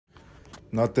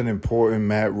Nothing important,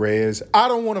 Matt Reyes. I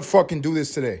don't want to fucking do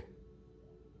this today.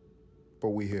 But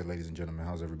we here, ladies and gentlemen.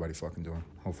 How's everybody fucking doing?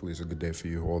 Hopefully it's a good day for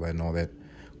you, all that and all that.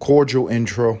 Cordial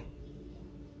intro.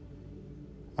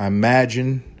 I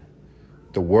imagine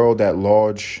the world at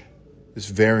large is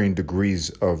varying degrees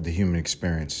of the human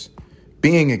experience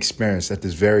being experienced at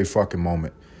this very fucking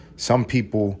moment. Some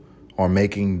people are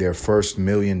making their first $1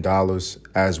 million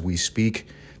as we speak.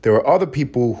 There are other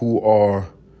people who are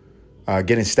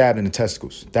getting stabbed in the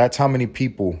testicles. That's how many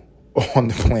people on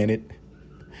the planet.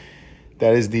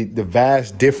 That is the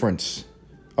vast difference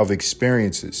of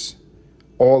experiences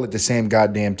all at the same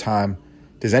goddamn time.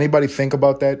 Does anybody think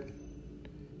about that?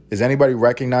 Is anybody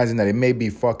recognizing that it may be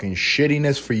fucking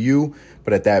shittiness for you,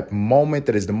 but at that moment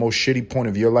that is the most shitty point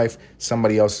of your life,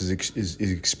 somebody else is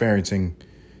experiencing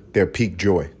their peak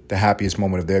joy, the happiest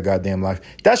moment of their goddamn life?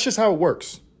 That's just how it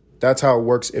works. That's how it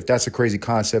works. If that's a crazy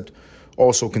concept,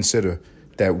 also consider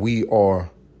that we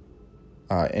are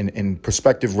in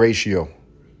perspective ratio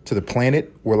to the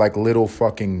planet. We're like little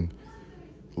fucking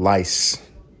lice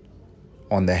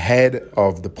on the head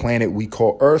of the planet we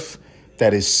call Earth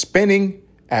that is spinning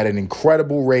at an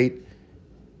incredible rate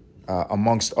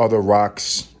amongst other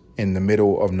rocks in the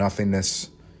middle of nothingness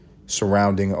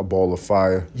surrounding a ball of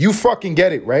fire. You fucking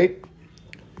get it, right?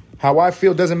 How I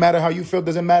feel doesn't matter. How you feel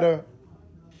doesn't matter.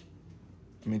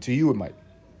 I mean, to you it might.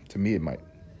 To me it might.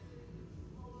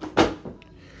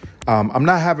 I'm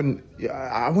not having,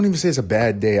 I wouldn't even say it's a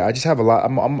bad day. I just have a lot,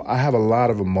 I have a lot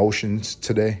of emotions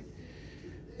today.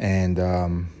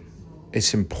 And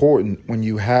it's important when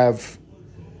you have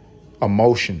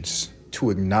emotions to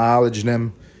acknowledge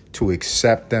them, to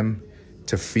accept them,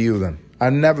 to feel them.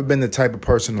 I've never been the type of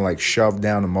person to like shove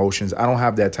down emotions. I don't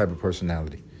have that type of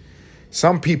personality.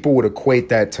 Some people would equate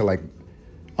that to like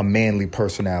a manly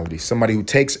personality. Somebody who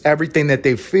takes everything that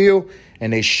they feel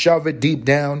and they shove it deep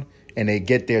down and they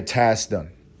get their task done.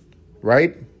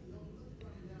 Right?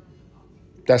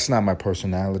 That's not my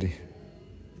personality.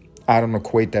 I don't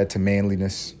equate that to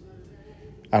manliness.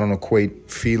 I don't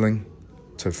equate feeling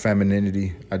to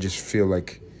femininity. I just feel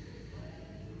like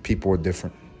people are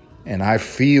different. And I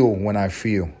feel when I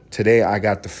feel. Today I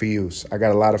got the feels. I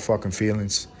got a lot of fucking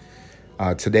feelings.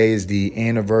 Today is the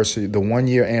anniversary, the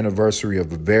 1-year anniversary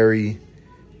of a very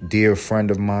dear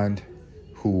friend of mine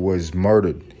who was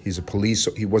murdered. He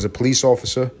was a police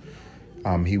officer.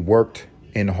 He worked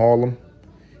in Harlem.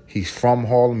 He's from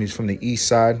Harlem. He's from the east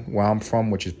side where I'm from,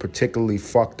 which is particularly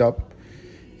fucked up.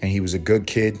 And he was a good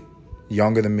kid,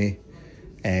 younger than me.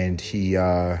 And he,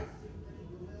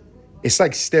 it's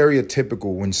like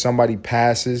stereotypical when somebody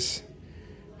passes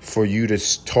for you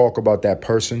to talk about that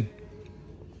person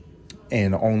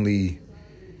and only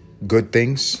good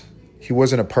things. He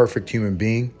wasn't a perfect human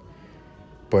being,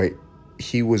 but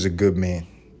he was a good man.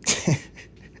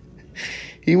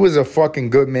 He was a fucking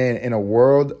good man in a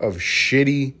world of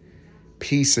shitty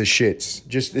piece of shits.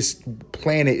 Just this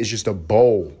planet is just a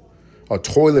bowl, a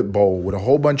toilet bowl with a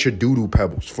whole bunch of doo-doo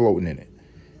pebbles floating in it.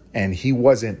 And he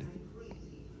wasn't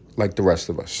like the rest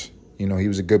of us. You know, he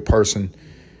was a good person.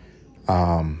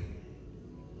 I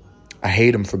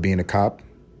hate him for being a cop.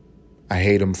 I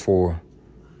hate him for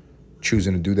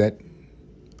choosing to do that.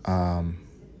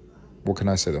 What can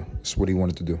I say, though? It's what he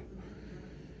wanted to do.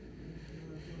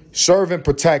 Serve and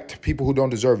protect people who don't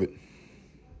deserve it,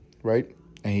 right?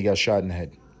 And he got shot in the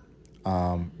head.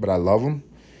 But I love him.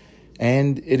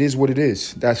 And it is what it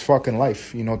is. That's fucking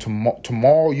life. You know,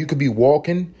 tomorrow you could be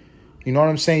walking. You know what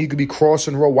I'm saying? You could be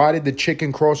crossing the road. Why did the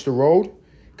chicken cross the road?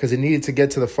 Because it needed to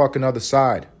get to the fucking other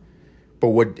side. But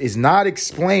what is not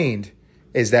explained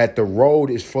is that the road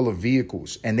is full of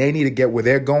vehicles. And they need to get where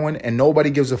they're going. And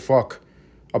nobody gives a fuck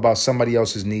about somebody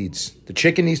else's needs. The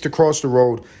chicken needs to cross the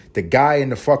road. The guy in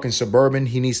the fucking Suburban,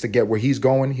 he needs to get where he's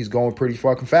going. He's going pretty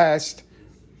fucking fast.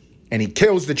 And he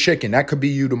kills the chicken. That could be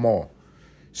you tomorrow.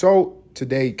 So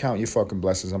today, count your fucking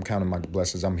blessings. I'm counting my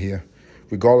blessings. I'm here.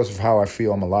 Regardless of how I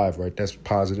feel, I'm alive, right? That's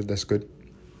positive. That's good.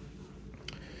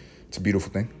 It's a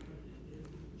beautiful thing.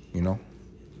 You know?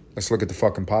 Let's look at the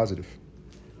fucking positive.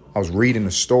 I was reading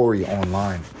a story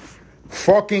online.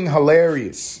 Fucking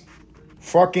hilarious.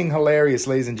 Fucking hilarious,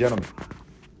 ladies and gentlemen.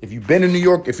 If you've been in New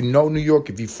York, if you know New York,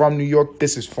 if you're from New York,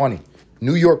 this is funny.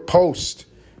 New York Post.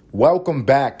 Welcome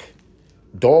back.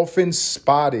 Dolphins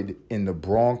spotted in the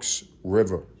Bronx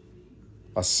River.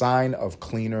 A sign of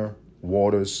cleaner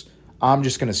waters. I'm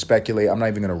just going to speculate. I'm not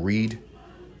even going to read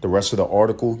the rest of the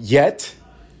article yet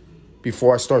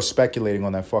before I start speculating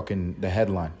on the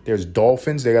headline. There's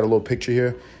dolphins. They got a little picture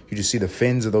here. You just see the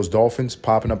fins of those dolphins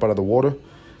popping up out of the water.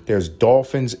 There's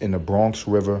dolphins in the Bronx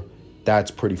River.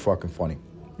 That's pretty fucking funny.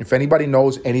 If anybody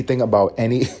knows anything about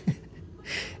any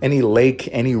any lake,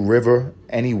 any river,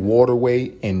 any waterway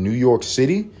in New York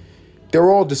City, they're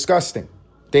all disgusting.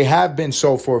 They have been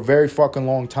so for a very fucking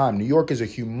long time. New York is a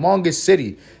humongous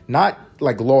city, not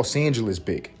like Los Angeles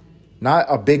big. Not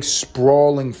a big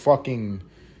sprawling fucking,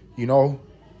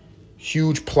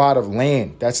 huge plot of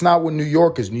land. That's not what New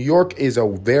York is. New York is a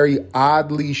very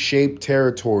oddly shaped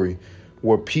territory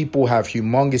where people have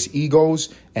humongous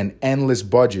egos and endless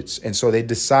budgets. And so they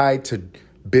decide to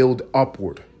build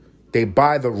upward. They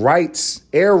buy the rights,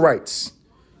 air rights,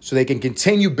 so they can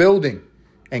continue building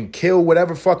and kill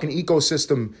whatever fucking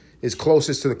ecosystem is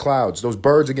closest to the clouds. Those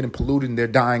birds are getting polluted and they're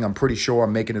dying. I'm pretty sure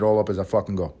I'm making it all up as I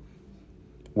fucking go.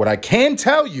 What I can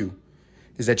tell you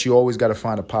is that you always got to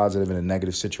find a positive in a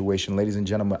negative situation. Ladies and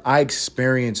gentlemen, I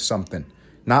experienced something,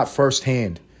 not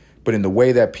firsthand, but in the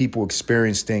way that people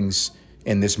experience things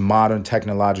in this modern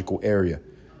technological era.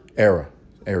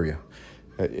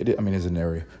 It's an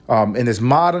area. In this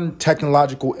modern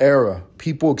technological era,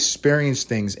 people experience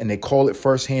things and they call it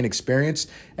firsthand experience.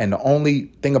 And the only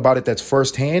thing about it that's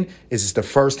firsthand is it's the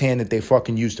firsthand that they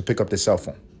fucking use to pick up their cell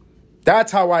phone.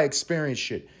 That's how I experience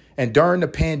shit. And during the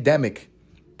pandemic,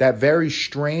 that very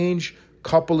strange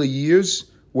couple of years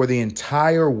where the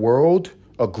entire world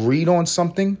agreed on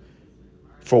something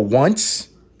for once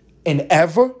and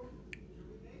ever,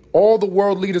 all the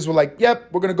world leaders were like, yep,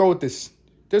 we're going to go with this.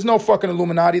 There's no fucking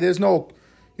Illuminati. There's no,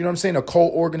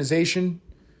 occult organization.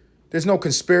 There's no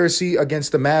conspiracy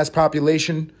against the mass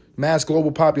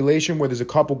global population where there's a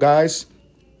couple guys.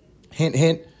 Hint,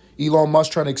 hint. Elon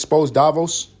Musk trying to expose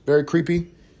Davos. Very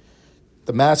creepy.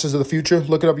 The masters of the future.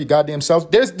 Look it up your goddamn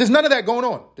self. There's none of that going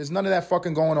on. There's none of that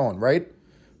fucking going on, right?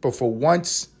 But for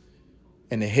once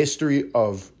in the history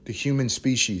of the human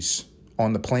species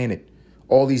on the planet,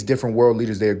 all these different world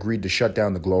leaders, they agreed to shut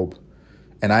down the globe.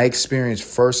 And I experienced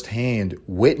firsthand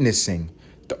witnessing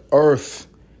the earth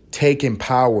taking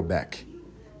power back.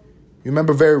 You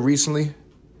remember very recently,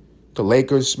 the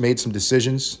Lakers made some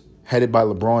decisions headed by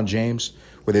LeBron James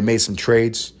where they made some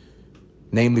trades,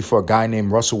 namely for a guy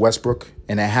named Russell Westbrook,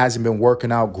 and it hasn't been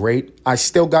working out great. I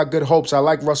still got good hopes. I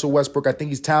like Russell Westbrook. I think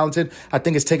he's talented. I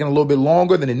think it's taking a little bit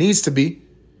longer than it needs to be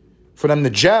for them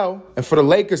to gel and for the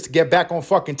Lakers to get back on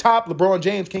fucking top. LeBron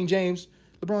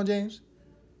James.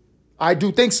 I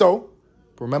do think so.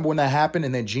 But remember when that happened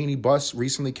and then Jeannie Buss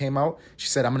recently came out? She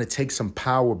said, I'm going to take some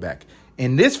power back.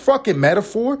 In this fucking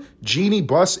metaphor, Jeannie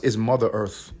Buss is Mother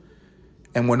Earth.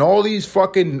 And when all these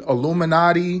fucking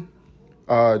Illuminati, you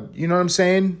know what I'm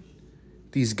saying?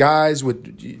 These guys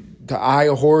with the Eye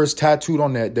of Horus tattooed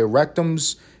on their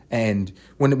rectums. And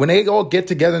when they all get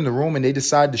together in the room and they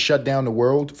decide to shut down the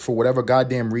world for whatever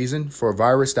goddamn reason, for a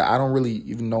virus that I don't really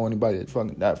even know anybody that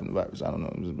fucking died from the virus. I don't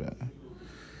know.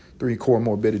 3 core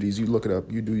morbidities. You look it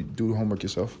up. You do homework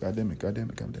yourself. God damn it.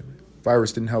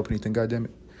 Virus didn't help anything. God damn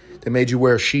it. They made you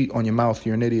wear a sheet on your mouth.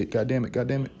 You're an idiot. God damn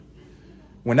it.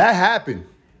 When that happened,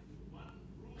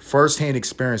 firsthand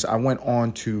experience, I went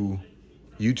on to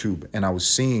YouTube and I was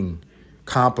seeing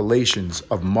compilations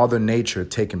of Mother Nature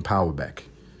taking power back.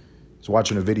 I was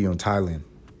watching a video in Thailand.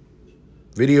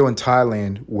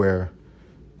 Where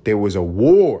there was a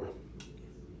war.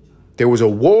 There was a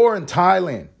war in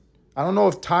Thailand. I don't know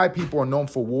if Thai people are known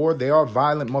for war. They are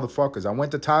violent motherfuckers. I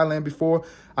went to Thailand before.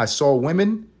 I saw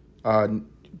women,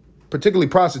 particularly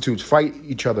prostitutes, fight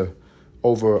each other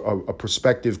over a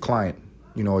prospective client.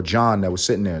 A John that was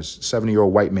sitting there, a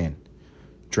 70-year-old white man,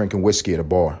 drinking whiskey at a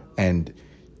bar. And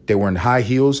they were in high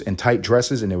heels and tight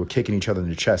dresses, and they were kicking each other in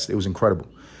the chest. It was incredible.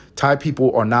 Thai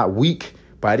people are not weak,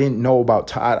 but I didn't know about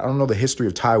Thai. I don't know the history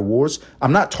of Thai wars.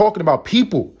 I'm not talking about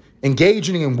people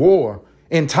engaging in war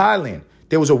in Thailand.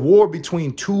 There was a war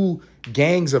between 2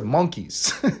 gangs of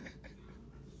monkeys.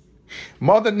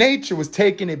 Mother Nature was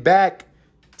taking it back,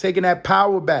 taking that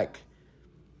power back.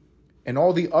 And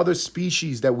all the other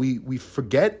species that we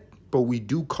forget, but we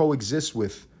do coexist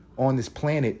with on this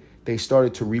planet, they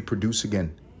started to reproduce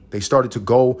again. They started to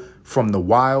go from the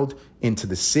wild into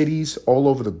the cities all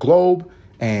over the globe,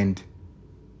 and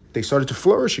they started to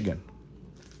flourish again.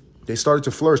 They started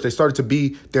to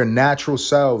be their natural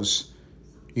selves,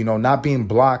 not being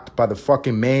blocked by the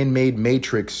fucking man-made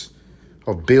matrix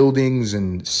of buildings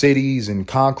and cities and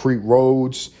concrete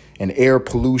roads and air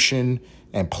pollution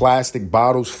and plastic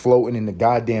bottles floating in the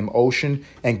goddamn ocean.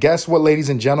 And guess what, ladies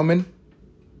and gentlemen?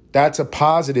 That's a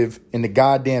positive in the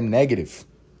goddamn negative.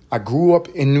 I grew up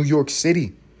in New York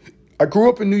City.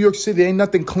 There ain't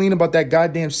nothing clean about that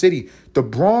goddamn city. The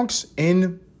Bronx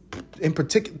in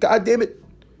particular, God damn it.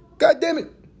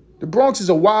 The Bronx is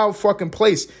a wild fucking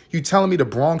place. You telling me the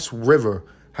Bronx River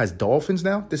has dolphins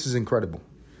now? This is incredible.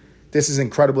 This is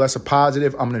incredible. That's a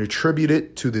positive. I'm going to attribute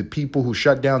it to the people who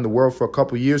shut down the world for a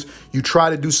couple of years. You try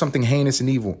to do something heinous and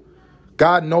evil.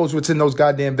 God knows what's in those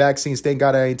goddamn vaccines. Thank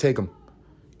God I ain't take them.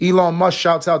 Elon Musk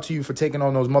shouts out to you for taking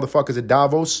on those motherfuckers at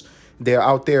Davos. They're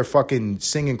out there fucking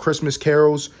singing Christmas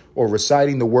carols or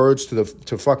reciting the words to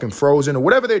fucking Frozen or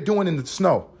whatever they're doing in the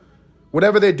snow.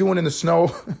 Whatever they're doing in the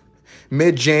snow,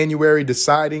 mid-January,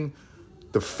 deciding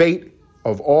the fate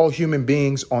of all human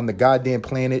beings on the goddamn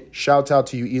planet. Shout out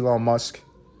to you, Elon Musk.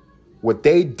 What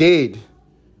they did,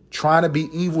 trying to be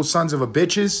evil sons of a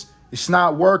bitches, it's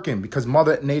not working because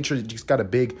Mother Nature just got a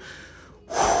big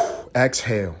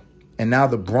exhale. And now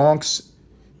the Bronx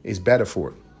is better for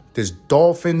it. There's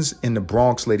dolphins in the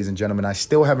Bronx, ladies and gentlemen. I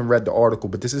still haven't read the article,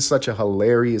 but this is such a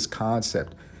hilarious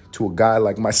concept to a guy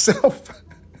like myself.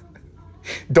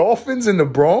 Dolphins in the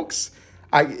Bronx?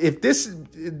 If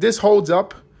this holds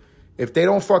up, if they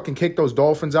don't fucking kick those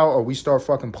dolphins out or we start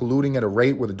fucking polluting at a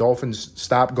rate where the dolphins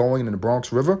stop going in the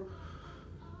Bronx River,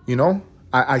 you know,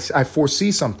 I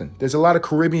foresee something. There's a lot of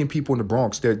Caribbean people in the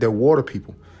Bronx. They're water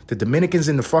people. The Dominicans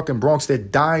in the fucking Bronx, they're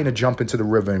dying to jump into the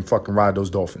river and fucking ride those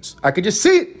dolphins. I could just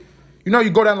see it. You know, you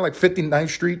go down to like 59th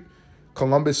Street,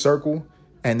 Columbus Circle,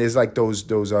 and there's like those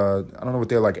I don't know what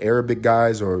they're like, Arabic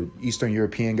guys or Eastern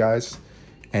European guys,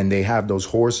 and they have those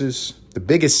horses. The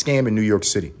biggest scam in New York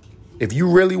City. If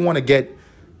you really want to get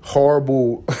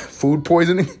horrible food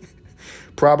poisoning,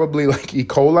 probably like E.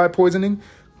 coli poisoning,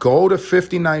 go to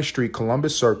 59th Street,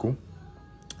 Columbus Circle.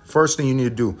 First thing you need to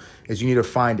do is you need to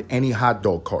find any hot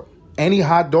dog cart. Any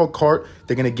hot dog cart,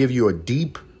 they're going to give you a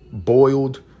deep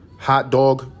boiled hot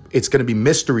dog. It's going to be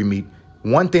mystery meat.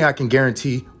 One thing I can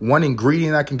guarantee, one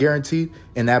ingredient I can guarantee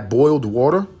in that boiled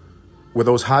water where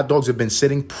those hot dogs have been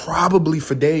sitting probably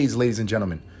for days, ladies and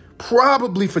gentlemen.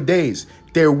 Probably for days.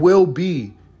 There will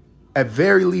be, at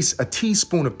very least, a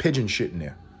teaspoon of pigeon shit in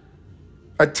there.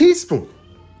 A teaspoon.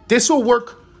 This will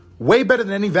work way better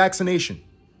than any vaccination.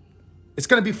 It's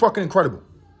going to be fucking incredible.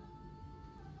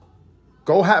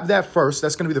 Go have that first.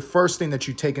 That's going to be the first thing that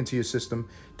you take into your system.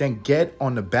 Then get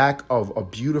on the back of a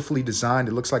beautifully designed,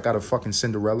 it looks like out of fucking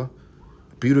Cinderella,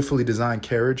 beautifully designed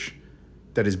carriage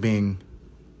that is being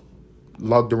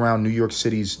lugged around New York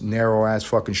City's narrow-ass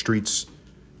fucking streets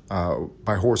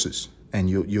by horses. And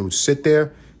you'll sit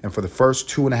there, and for the first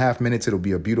 2.5 minutes, it'll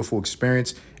be a beautiful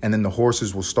experience. And then the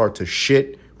horses will start to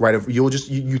shit. Right? You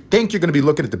think you're going to be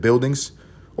looking at the buildings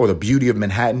or the beauty of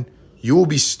Manhattan. You will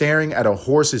be staring at a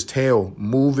horse's tail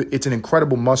move. It's an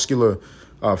incredible muscular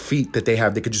feat that they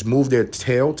have. They could just move their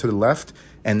tail to the left,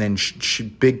 and then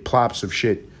big plops of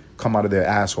shit come out of their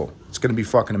asshole. It's going to be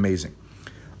fucking amazing.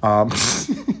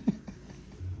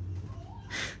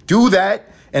 Do that.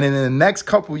 And in the next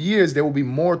couple of years, there will be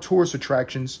more tourist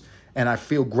attractions. And I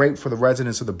feel great for the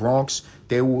residents of the Bronx.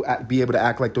 They will be able to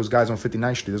act like those guys on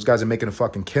 59th Street. Those guys are making a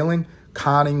fucking killing,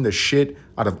 conning the shit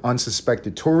out of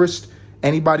unsuspected tourists.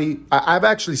 I've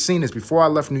actually seen this. Before I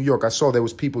left New York, I saw there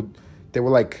was people, they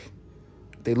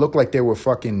looked like they were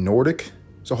fucking Nordic.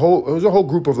 It was a whole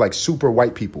group of like super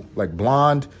white people, like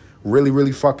blonde, really,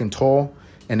 really fucking tall.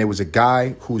 And there was a guy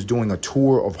who was doing a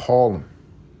tour of Harlem.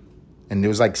 And there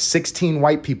was like 16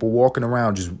 white people walking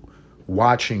around just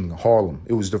watching Harlem.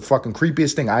 It was the fucking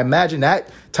creepiest thing. I imagine that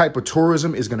type of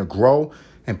tourism is going to grow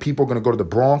and people are going to go to the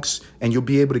Bronx and you'll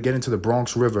be able to get into the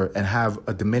Bronx River and have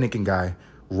a Dominican guy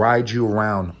ride you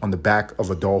around on the back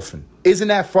of a dolphin. Isn't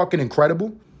that fucking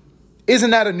incredible?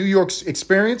 Isn't that a New York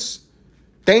experience?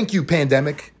 Thank you,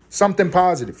 pandemic. Something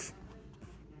positive.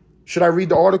 Should I read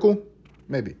the article?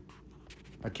 Maybe.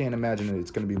 I can't imagine that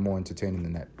it's going to be more entertaining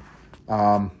than that.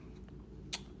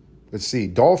 Let's see.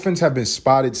 Dolphins have been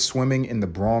spotted swimming in the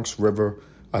Bronx River,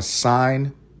 a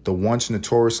sign the once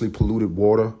notoriously polluted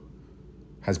water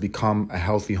has become a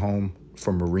healthy home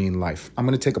for marine life. I'm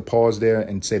going to take a pause there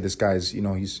and say this guy's,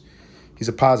 he's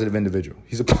a positive individual.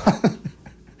 He's a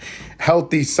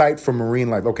healthy site for marine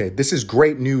life. Okay, this is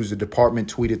great news. The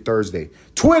department tweeted Thursday.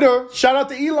 Twitter, shout out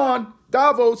to Elon,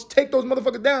 Davos, take those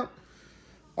motherfuckers down.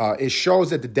 It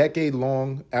shows that the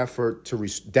decades-long effort to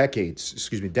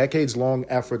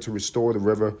restore the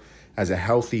river as a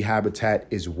healthy habitat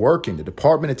is working. The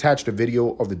department attached a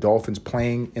video of the dolphins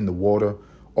playing in the water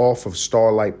off of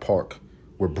Starlight Park,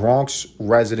 where Bronx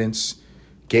residents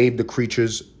gave the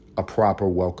creatures a proper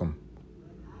welcome.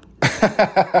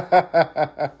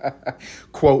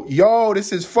 Quote, yo,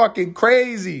 this is fucking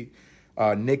crazy.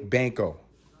 Nick Banco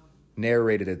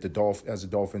narrated as the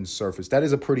dolphins surfaced. That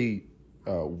is a pretty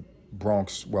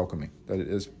Bronx welcoming. That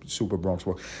is super Bronx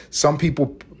welcoming. Some people,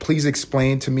 please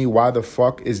explain to me why the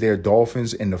fuck is there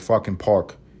dolphins in the fucking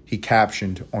park, he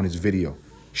captioned on his video.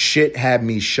 Shit had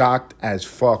me shocked as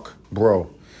fuck,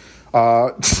 bro.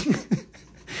 Uh,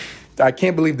 I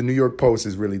can't believe the New York Post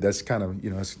is really, that's kind of,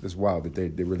 that's wild that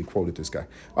they really quoted this guy.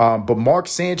 But Mark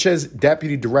Sanchez,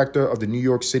 deputy director of the New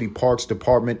York City Parks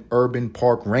Department, Urban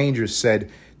Park Rangers,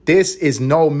 said, "This is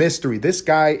no mystery. This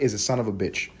guy is a son of a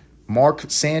bitch." Mark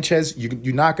Sanchez,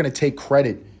 you're not going to take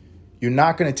credit. You're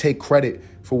not going to take credit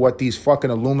for what these fucking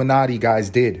Illuminati guys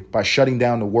did by shutting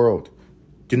down the world.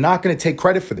 You're not going to take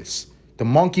credit for this. The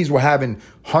monkeys were having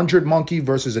 100 monkey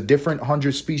versus a different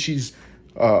 100 species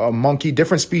a monkey,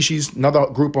 different species, another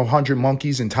group of 100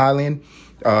 monkeys in Thailand.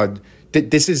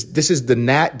 This is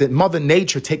the Mother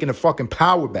Nature taking the fucking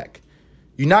power back.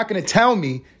 You're not going to tell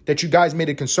me that you guys made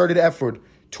a concerted effort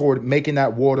toward making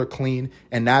that water clean,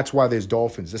 and that's why there's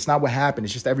dolphins. That's not what happened.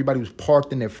 It's just everybody was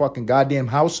parked in their fucking goddamn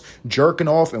house, jerking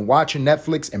off and watching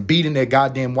Netflix and beating their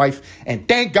goddamn wife. And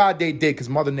thank God they did, because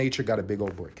Mother Nature got a big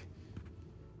old break.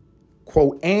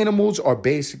 Quote, "Animals are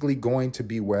basically going to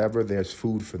be wherever there's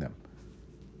food for them."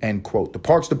 End quote. The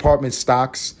Parks Department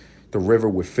stocks the river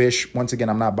with fish. Once again,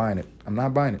 I'm not buying it.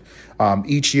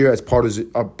 Each year, as part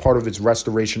of its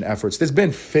restoration efforts, there's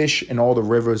been fish in all the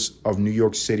rivers of New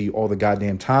York City all the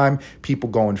goddamn time. People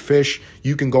go and fish.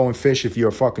 You can go and fish if you're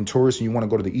a fucking tourist and you want to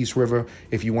go to the East River.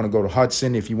 If you want to go to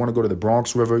Hudson, if you want to go to the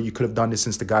Bronx River, you could have done this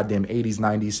since the goddamn 80s,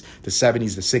 90s, the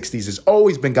 70s, the 60s. There's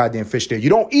always been goddamn fish there. You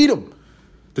don't eat them.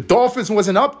 The dolphins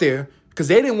wasn't up there because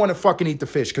they didn't want to fucking eat the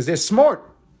fish because they're smart.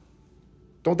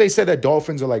 Don't they say that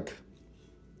dolphins are like,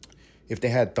 if they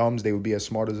had thumbs, they would be as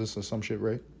smart as us or some shit,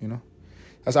 right?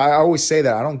 As I always say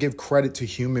that I don't give credit to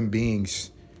human beings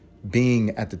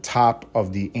being at the top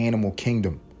of the animal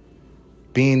kingdom,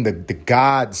 being the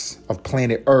gods of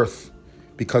planet Earth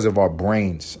because of our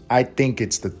brains. I think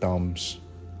it's the thumbs.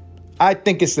 I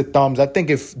think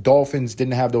if dolphins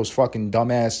didn't have those fucking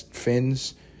dumbass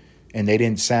fins and they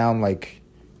didn't sound like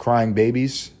crying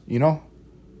babies,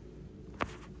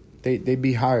 they'd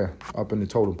be higher up in the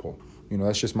totem pole.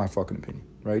 That's just my fucking opinion,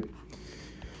 right?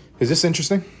 Is this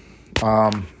interesting?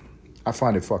 I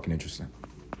find it fucking interesting.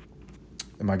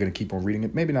 Am I going to keep on reading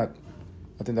it? Maybe not.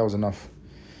 I think that was enough.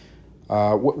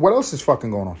 What else is fucking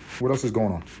going on? What else is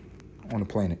going on the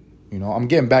planet? I'm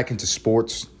getting back into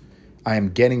sports. I am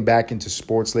getting back into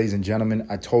sports, ladies and gentlemen.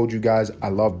 I told you guys I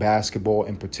love basketball.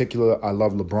 In particular, I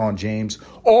love LeBron James.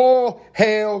 All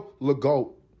hail the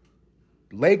GOAT.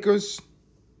 Lakers.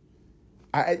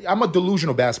 I'm a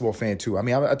delusional basketball fan, too. I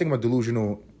think I'm a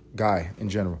delusional guy in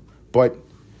general. But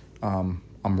I'm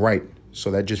right,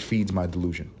 so that just feeds my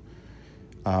delusion.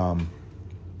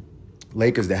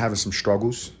 Lakers, they're having some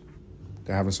struggles.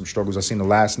 I seen the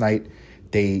last night.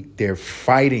 They're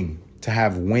fighting to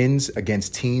have wins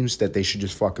against teams that they should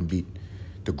just fucking beat.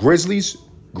 The Grizzlies,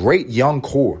 great young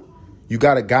core. You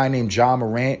got a guy named Ja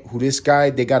Morant,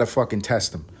 they got to fucking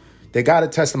test him. They got to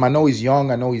test him. I know he's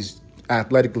young. I know he's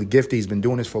athletically gifted. He's been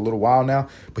doing this for a little while now,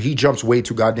 but he jumps way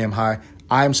too goddamn high.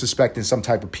 I'm suspecting some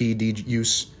type of PED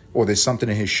use, or there's something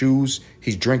in his shoes.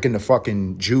 He's drinking the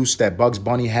fucking juice that Bugs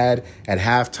Bunny had at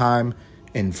halftime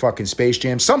in fucking Space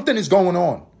Jam. Something is going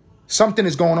on.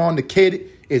 The kid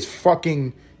is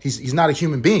fucking, he's not a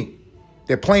human being.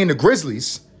 They're playing the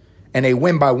Grizzlies and they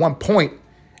win by 1 point.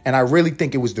 And I really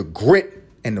think it was the grit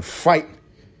and the fight.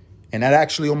 And that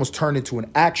actually almost turned into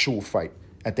an actual fight.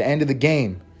 At the end of the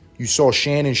game, you saw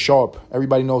Shannon Sharp.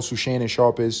 Everybody knows who Shannon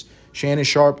Sharp is. Shannon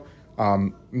Sharp,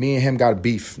 me and him got a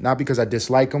beef. Not because I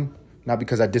dislike him, not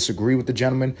because I disagree with the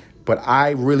gentleman, but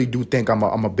I really do think I'm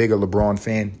a bigger LeBron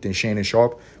fan than Shannon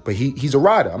Sharp. But he's a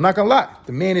rider. I'm not going to lie.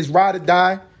 The man is ride or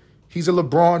die. He's a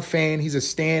LeBron fan. He's a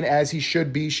stan as he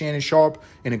should be. Shannon Sharp,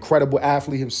 an incredible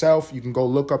athlete himself. You can go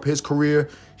look up his career.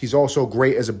 He's also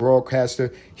great as a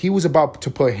broadcaster. He was about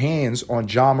to put hands on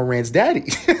Ja Morant's daddy.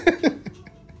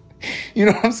 You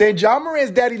know what I'm saying? Ja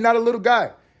Morant's daddy's not a little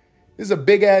guy. This is a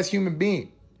big-ass human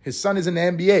being. His son is in the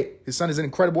NBA. His son is an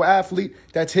incredible athlete.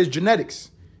 That's his genetics.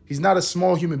 He's not a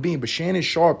small human being, but Shannon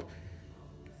Sharp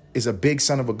is a big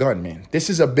son of a gun, man. This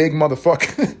is a big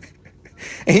motherfucker.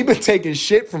 And he been taking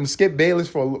shit from Skip Bayless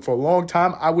for a long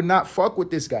time. I would not fuck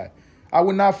with this guy. I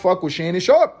would not fuck with Shannon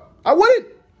Sharp. I wouldn't.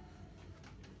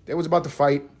 They was about to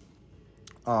fight.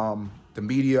 The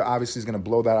media obviously is going to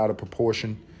blow that out of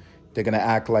proportion. They're going to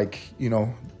act like,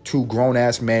 two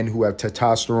grown-ass men who have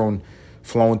testosterone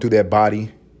flowing through their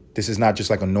body. This is not just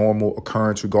like a normal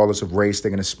occurrence regardless of race.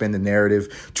 They're going to spin the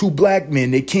narrative. Two black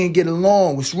men, they can't get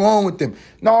along. What's wrong with them?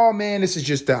 No, man, this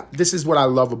is what I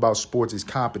love about sports is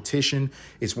competition.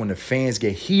 It's when the fans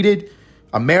get heated.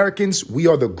 Americans, we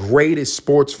are the greatest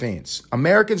sports fans.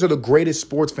 Americans are the greatest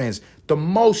sports fans. The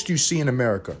most you see in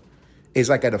America is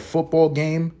like at a football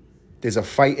game, there's a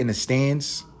fight in the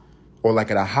stands. Or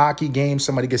like at a hockey game,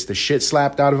 somebody gets the shit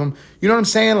slapped out of them. You know what I'm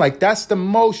saying? Like, that's the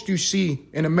most you see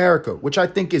in America, which I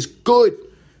think is good.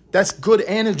 That's good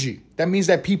energy. That means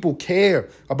that people care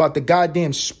about the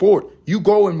goddamn sport. You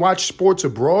go and watch sports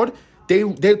abroad,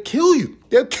 they'll kill you.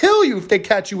 They'll kill you if they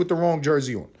catch you with the wrong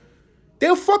jersey on.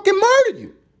 They'll fucking murder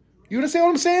you. You understand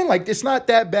what I'm saying? Like, it's not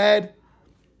that bad.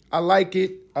 I like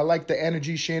it. I like the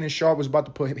energy. Shannon Sharp was about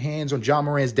to put hands on John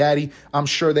Moran's daddy. I'm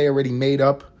sure they already made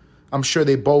up. I'm sure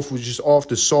they both was just off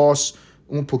the sauce.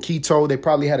 Un poquito. They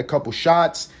probably had a couple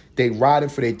shots. They riding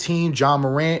for their team. John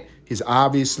Morant is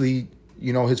obviously,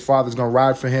 his father's going to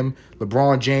ride for him.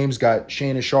 LeBron James got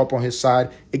Shannon Sharp on his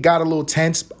side. It got a little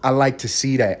tense. I like to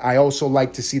see that. I also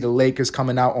like to see the Lakers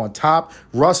coming out on top.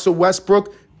 Russell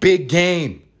Westbrook, big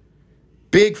game.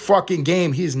 Big fucking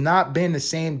game. He's not been the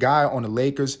same guy on the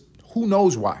Lakers. Who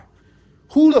knows why?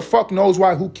 Who the fuck knows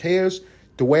why? Who cares?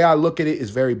 The way I look at it is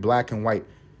very black and white.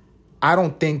 I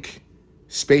don't think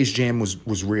Space Jam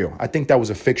was real. I think that was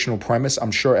a fictional premise.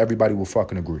 I'm sure everybody will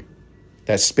fucking agree.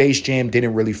 That Space Jam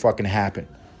didn't really fucking happen.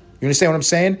 You understand what I'm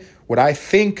saying? What I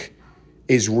think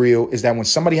is real is that when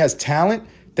somebody has talent,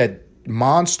 that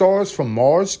monsters from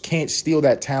Mars can't steal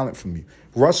that talent from you.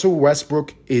 Russell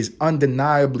Westbrook is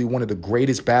undeniably one of the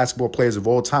greatest basketball players of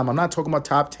all time. I'm not talking about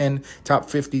top 10, top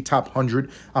 50, top 100.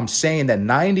 I'm saying that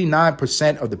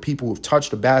 99% of the people who've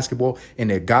touched a basketball in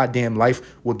their goddamn life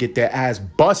will get their ass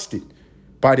busted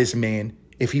by this man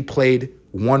if he played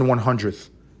 1/100th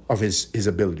of his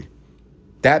ability.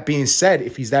 That being said,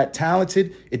 if he's that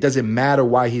talented, it doesn't matter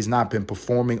why he's not been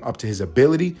performing up to his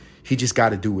ability. He just got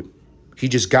to do it. He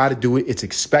just got to do it. It's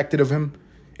expected of him.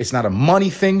 It's not a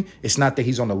money thing. It's not that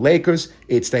he's on the Lakers.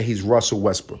 It's that he's Russell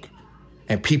Westbrook.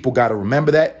 And people got to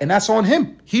remember that. And that's on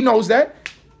him. He knows that.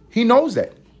 He knows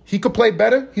that. He could play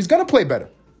better. He's going to play better.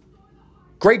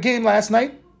 Great game last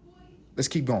night. Let's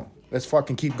keep going. Let's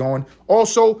fucking keep going.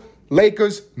 Also,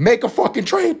 Lakers, make a fucking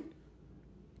trade.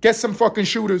 Get some fucking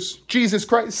shooters. Jesus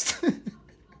Christ.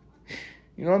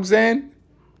 You know what I'm saying?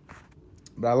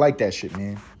 But I like that shit,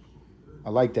 man.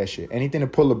 I like that shit. Anything to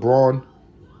put LeBron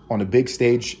on the big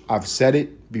stage. I've said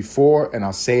it before, and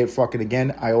I'll say it fucking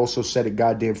again. I also said it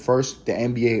goddamn first. The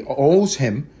NBA owes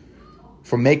him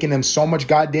for making them so much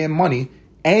goddamn money,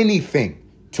 anything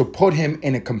to put him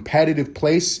in a competitive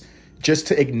place, just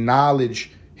to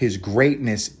acknowledge his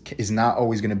greatness is not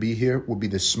always going to be here, would be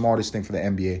the smartest thing for the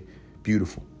NBA.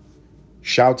 Beautiful.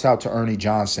 Shouts out to Ernie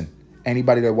Johnson.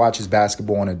 Anybody that watches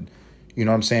basketball on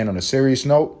on a serious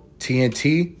note,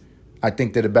 TNT, I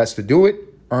think they're the best to do it.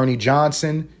 Ernie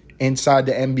Johnson, inside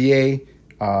the NBA,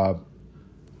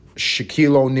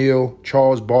 Shaquille O'Neal,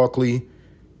 Charles Barkley,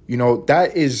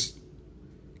 that is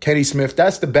Kenny Smith.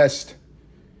 That's the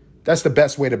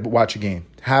best way to watch a game.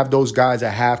 Have those guys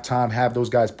at halftime, have those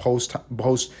guys post.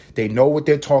 They know what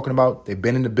they're talking about. They've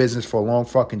been in the business for a long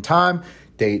fucking time.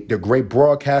 They're great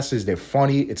broadcasters. They're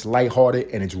funny. It's lighthearted,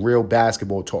 and it's real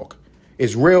basketball talk.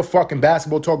 It's real fucking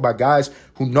basketball talk by guys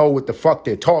who know what the fuck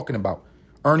they're talking about.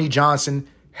 Ernie Johnson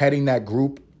heading that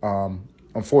group.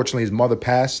 Unfortunately, his mother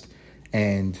passed,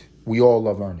 and we all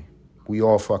love Ernie. We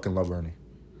all fucking love Ernie.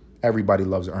 Everybody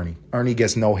loves Ernie. Ernie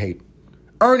gets no hate.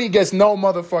 Ernie gets no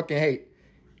motherfucking hate.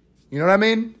 You know what I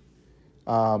mean?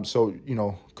 So,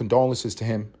 condolences to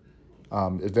him.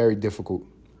 It's very difficult.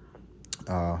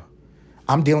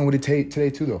 I'm dealing with it today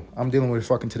too, though. I'm dealing with it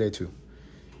fucking today too.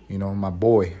 My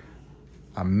boy.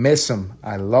 I miss him.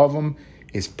 I love him.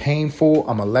 It's painful.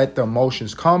 I'm going to let the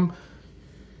emotions come.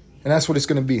 And that's what it's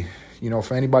going to be.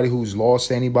 For anybody who's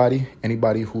lost anybody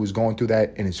who's going through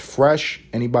that and is fresh,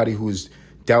 anybody who's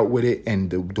dealt with it and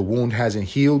the wound hasn't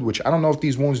healed, which I don't know if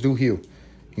these wounds do heal.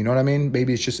 You know what I mean?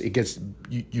 Maybe it's just,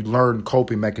 you learn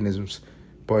coping mechanisms.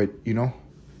 But,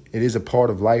 it is a part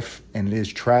of life and it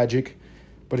is tragic.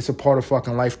 But it's a part of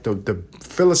fucking life. The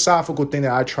philosophical thing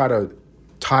that I try to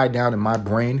tie down in my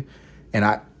brain, and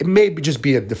it may just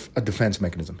be a defense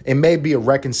mechanism. It may be a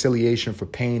reconciliation for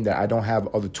pain that I don't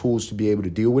have other tools to be able to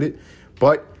deal with it.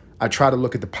 But I try to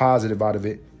look at the positive out of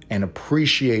it and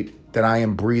appreciate that I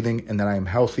am breathing and that I am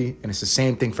healthy. And it's the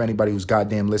same thing for anybody who's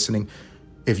goddamn listening.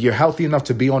 If you're healthy enough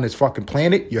to be on this fucking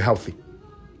planet, you're healthy.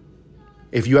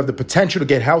 If you have the potential to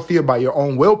get healthier by your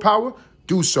own willpower,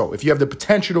 do so. If you have the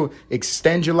potential to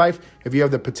extend your life, if you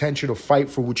have the potential to fight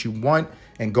for what you want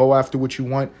and go after what you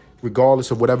want,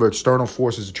 regardless of whatever external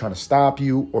forces are trying to stop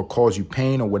you or cause you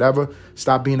pain or whatever,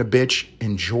 stop being a bitch.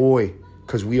 Enjoy,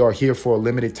 because we are here for a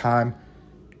limited time.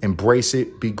 Embrace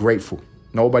it. Be grateful.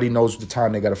 Nobody knows the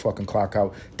time they got to fucking clock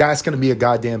out. That's going to be a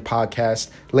goddamn podcast.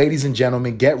 Ladies and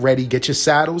gentlemen, get ready. Get your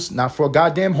saddles. Not for a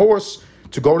goddamn horse.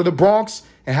 to go to the Bronx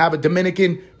and have a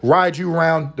Dominican ride you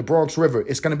around the Bronx River.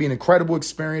 It's going to be an incredible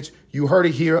experience. You heard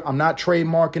it here. I'm not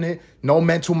trademarking it. No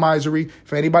mental misery.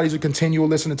 For anybody's who continue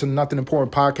listening to the Nothing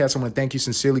Important podcast, I want to thank you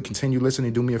sincerely. Continue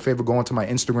listening. Do me a favor. Go onto my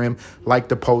Instagram. Like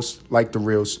the post. Like the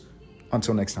reels.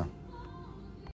 Until next time.